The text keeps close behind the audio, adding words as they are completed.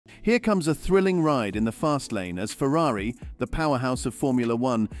Here comes a thrilling ride in the fast lane as Ferrari, the powerhouse of Formula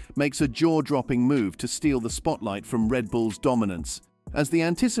One, makes a jaw-dropping move to steal the spotlight from Red Bull's dominance. As the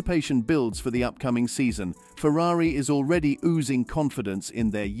anticipation builds for the upcoming season, Ferrari is already oozing confidence in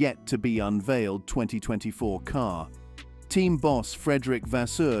their yet-to-be-unveiled 2024 car. Team boss Frederic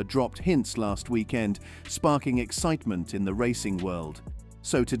Vasseur dropped hints last weekend, sparking excitement in the racing world.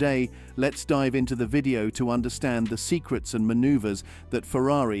 So today, let's dive into the video to understand the secrets and maneuvers that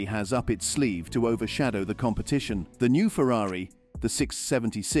Ferrari has up its sleeve to overshadow the competition. The new Ferrari, the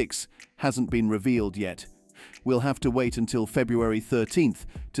 676, hasn't been revealed yet. We'll have to wait until February 13th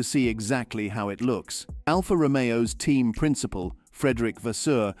to see exactly how it looks. Alfa Romeo's team principal, Frederic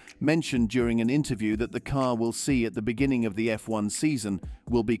Vasseur, mentioned during an interview that the car we'll see at the beginning of the F1 season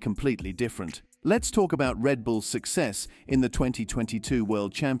will be completely different. Let's talk about Red Bull's success in the 2022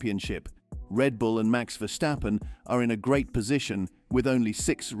 World Championship. Red Bull and Max Verstappen are in a great position with only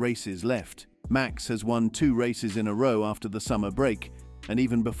 6 races left. Max has won 2 races in a row after the summer break, and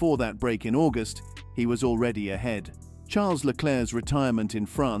even before that break in August, he was already ahead. Charles Leclerc's retirement in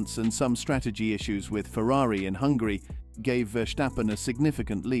France and some strategy issues with Ferrari in Hungary gave Verstappen a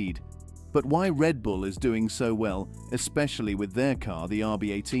significant lead. But why Red Bull is doing so well, especially with their car, the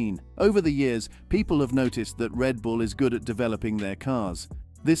RB18? Over the years, people have noticed that Red Bull is good at developing their cars.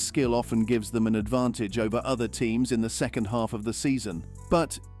 This skill often gives them an advantage over other teams in the second half of the season.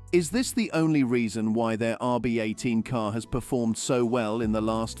 But is this the only reason why their RB18 car has performed so well in the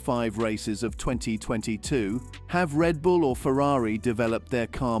last 5 races of 2022? Have Red Bull or Ferrari developed their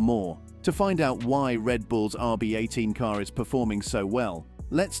car more? To find out why Red Bull's RB18 car is performing so well,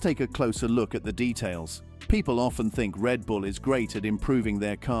 let's take a closer look at the details. People often think Red Bull is great at improving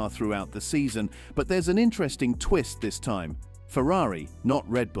their car throughout the season, but there's an interesting twist this time. Ferrari, not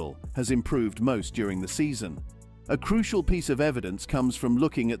Red Bull, has improved most during the season. A crucial piece of evidence comes from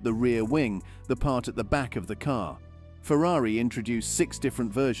looking at the rear wing, the part at the back of the car. Ferrari introduced 6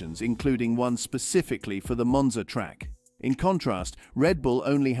 different versions, including one specifically for the Monza track. In contrast, Red Bull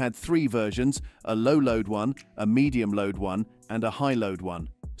only had 3 versions, a low-load one, a medium-load one, and a high-load one.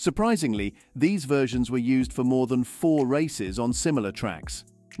 Surprisingly, these versions were used for more than 4 races on similar tracks.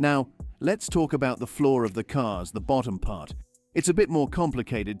 Now, let's talk about the floor of the cars, the bottom part. It's a bit more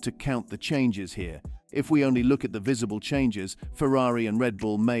complicated to count the changes here. If we only look at the visible changes, Ferrari and Red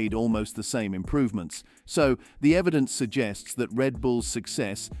Bull made almost the same improvements. So, the evidence suggests that Red Bull's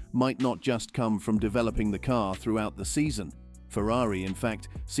success might not just come from developing the car throughout the season. Ferrari, in fact,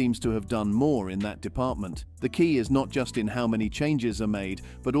 seems to have done more in that department. The key is not just in how many changes are made,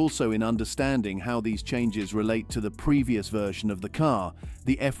 but also in understanding how these changes relate to the previous version of the car,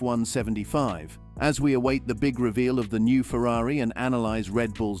 the F175. As we await the big reveal of the new Ferrari and analyze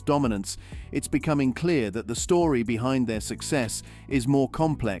Red Bull's dominance, it's becoming clear that the story behind their success is more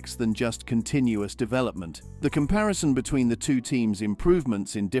complex than just continuous development. The comparison between the two teams'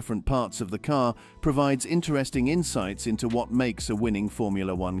 improvements in different parts of the car provides interesting insights into what makes a winning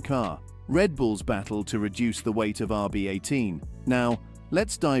Formula One car. Red Bull's battle to reduce the weight of RB18. Now,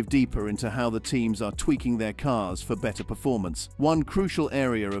 let's dive deeper into how the teams are tweaking their cars for better performance. One crucial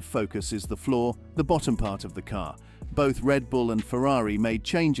area of focus is the floor, the bottom part of the car. Both Red Bull and Ferrari made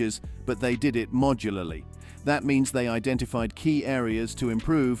changes, but they did it modularly. That means they identified key areas to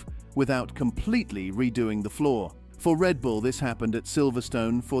improve without completely redoing the floor. For Red Bull, this happened at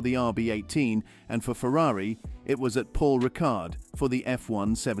Silverstone for the RB18, and for Ferrari, it was at Paul Ricard for the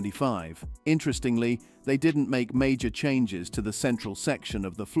F175. Interestingly, they didn't make major changes to the central section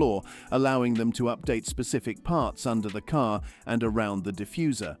of the floor, allowing them to update specific parts under the car and around the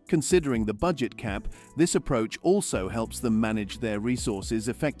diffuser. Considering the budget cap, this approach also helps them manage their resources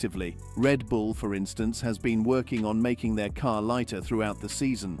effectively. Red Bull, for instance, has been working on making their car lighter throughout the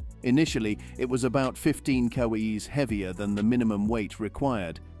season. Initially, it was about 15 kgs heavier than the minimum weight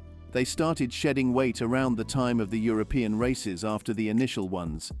required. They started shedding weight around the time of the European races after the initial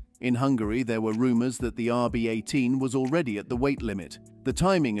ones. In Hungary, there were rumors that the RB18 was already at the weight limit. The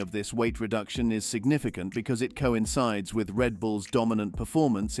timing of this weight reduction is significant because it coincides with Red Bull's dominant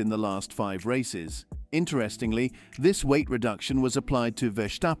performance in the last 5 races. Interestingly, this weight reduction was applied to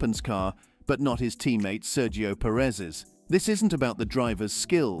Verstappen's car, but not his teammate Sergio Perez's. This isn't about the driver's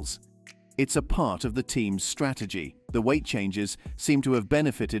skills. It's a part of the team's strategy. The weight changes seem to have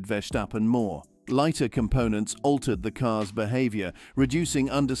benefited Verstappen more. Lighter components altered the car's behavior, reducing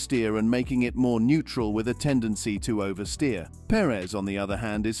understeer and making it more neutral with a tendency to oversteer. Perez, on the other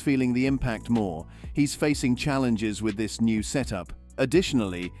hand, is feeling the impact more. He's facing challenges with this new setup.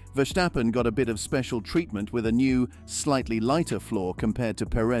 Additionally, Verstappen got a bit of special treatment with a new, slightly lighter floor compared to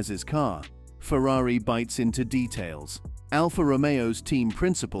Perez's car. Ferrari bites into details. Alfa Romeo's team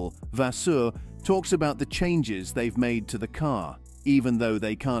principal, Vasseur, talks about the changes they've made to the car. Even though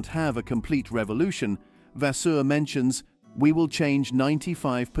they can't have a complete revolution, Vasseur mentions, "We will change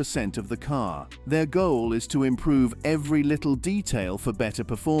 95% of the car." Their goal is to improve every little detail for better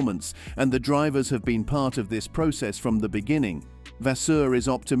performance, and the drivers have been part of this process from the beginning. Vasseur is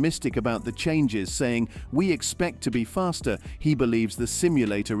optimistic about the changes, saying, "We expect to be faster." He believes the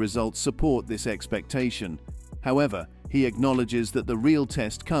simulator results support this expectation. However, he acknowledges that the real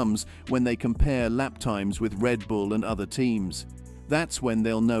test comes when they compare lap times with Red Bull and other teams. That's when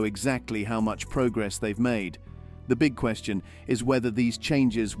they'll know exactly how much progress they've made. The big question is whether these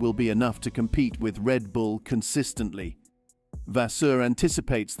changes will be enough to compete with Red Bull consistently. Vasseur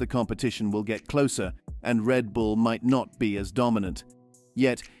anticipates the competition will get closer and Red Bull might not be as dominant.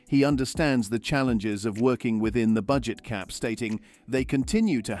 Yet, he understands the challenges of working within the budget cap, stating they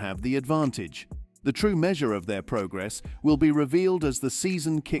continue to have the advantage. The true measure of their progress will be revealed as the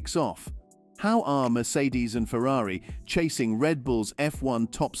season kicks off. How are Mercedes and Ferrari chasing Red Bull's F1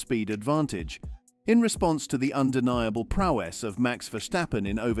 top speed advantage? In response to the undeniable prowess of Max Verstappen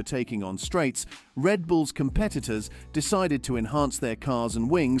in overtaking on straights, Red Bull's competitors decided to enhance their cars and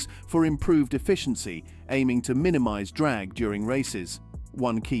wings for improved efficiency, aiming to minimize drag during races.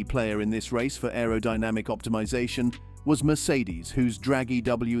 One key player in this race for aerodynamic optimization was Mercedes, whose draggy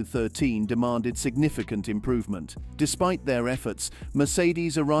W13 demanded significant improvement. Despite their efforts,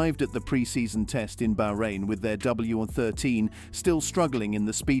 Mercedes arrived at the pre-season test in Bahrain with their W13 still struggling in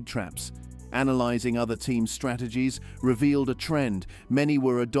the speed traps. Analyzing other teams' strategies revealed a trend. Many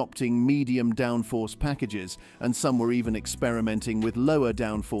were adopting medium downforce packages, and some were even experimenting with lower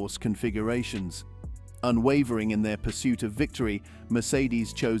downforce configurations. Unwavering in their pursuit of victory,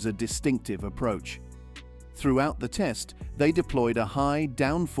 Mercedes chose a distinctive approach. Throughout the test, they deployed a high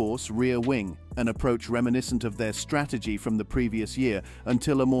downforce rear wing, an approach reminiscent of their strategy from the previous year,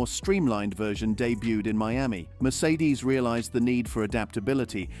 until a more streamlined version debuted in Miami. Mercedes realized the need for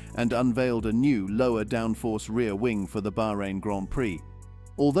adaptability and unveiled a new lower downforce rear wing for the Bahrain Grand Prix.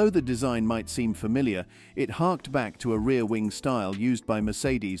 Although the design might seem familiar, it harked back to a rear wing style used by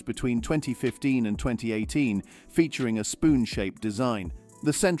Mercedes between 2015 and 2018, featuring a spoon-shaped design.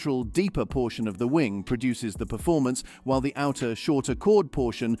 The central, deeper portion of the wing produces the performance, while the outer, shorter chord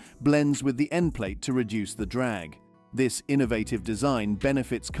portion blends with the end plate to reduce the drag. This innovative design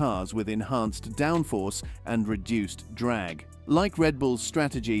benefits cars with enhanced downforce and reduced drag. Like Red Bull's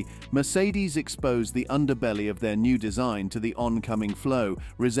strategy, Mercedes exposed the underbelly of their new design to the oncoming flow,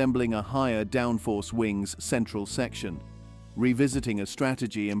 resembling a higher downforce wing's central section. Revisiting a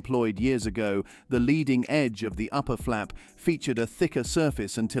strategy employed years ago, the leading edge of the upper flap featured a thicker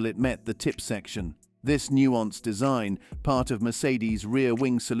surface until it met the tip section. This nuanced design, part of Mercedes' rear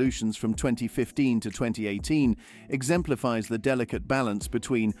wing solutions from 2015 to 2018, exemplifies the delicate balance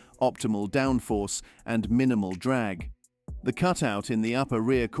between optimal downforce and minimal drag. The cutout in the upper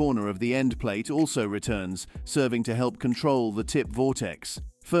rear corner of the end plate also returns, serving to help control the tip vortex.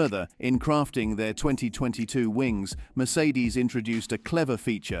 Further, in crafting their 2022 wings, Mercedes introduced a clever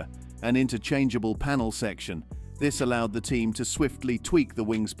feature, an interchangeable panel section. This allowed the team to swiftly tweak the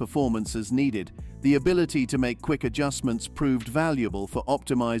wing's performance as needed. The ability to make quick adjustments proved valuable for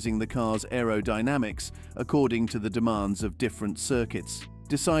optimizing the car's aerodynamics according to the demands of different circuits.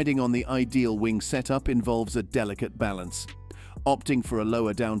 Deciding on the ideal wing setup involves a delicate balance. Opting for a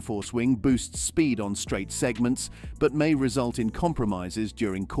lower downforce wing boosts speed on straight segments, but may result in compromises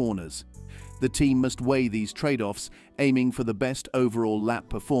during corners. The team must weigh these trade-offs, aiming for the best overall lap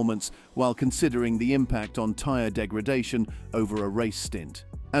performance while considering the impact on tire degradation over a race stint.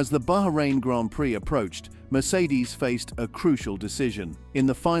 As the Bahrain Grand Prix approached, Mercedes faced a crucial decision. In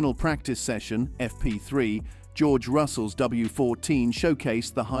the final practice session, FP3, George Russell's W14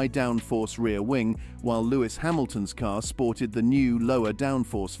 showcased the high downforce rear wing, while Lewis Hamilton's car sported the new lower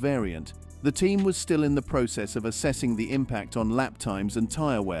downforce variant. The team was still in the process of assessing the impact on lap times and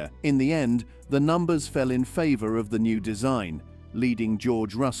tire wear. In the end, the numbers fell in favor of the new design, leading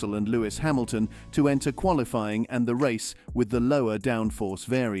George Russell and Lewis Hamilton to enter qualifying and the race with the lower downforce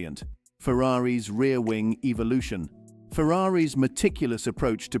variant. Ferrari's rear wing evolution. Ferrari's meticulous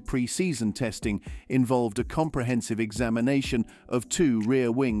approach to pre-season testing involved a comprehensive examination of two rear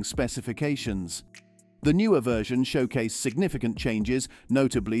wing specifications. The newer version showcased significant changes,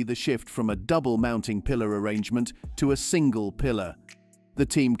 notably the shift from a double mounting pillar arrangement to a single pillar. The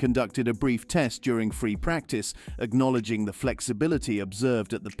team conducted a brief test during free practice, acknowledging the flexibility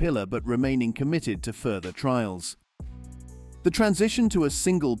observed at the pillar but remaining committed to further trials. The transition to a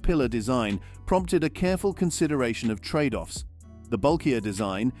single pillar design prompted a careful consideration of trade-offs. The bulkier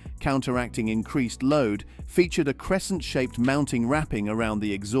design, counteracting increased load, featured a crescent-shaped mounting wrapping around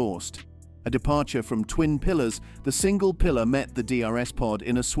the exhaust. A departure from twin pillars, the single pillar met the DRS pod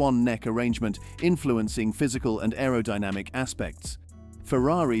in a swan neck arrangement, influencing physical and aerodynamic aspects.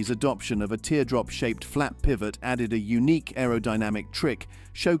 Ferrari's adoption of a teardrop-shaped flap pivot added a unique aerodynamic trick,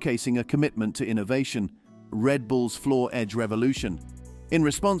 showcasing a commitment to innovation. Red Bull's floor edge revolution. In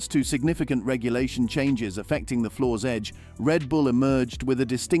response to significant regulation changes affecting the floor's edge, Red Bull emerged with a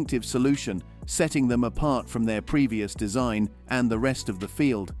distinctive solution, setting them apart from their previous design and the rest of the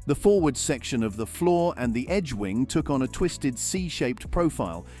field. The forward section of the floor and the edge wing took on a twisted C-shaped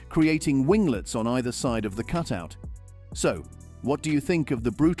profile, creating winglets on either side of the cutout. So, what do you think of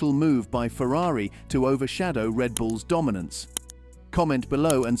the brutal move by Ferrari to overshadow Red Bull's dominance? Comment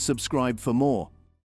below and subscribe for more.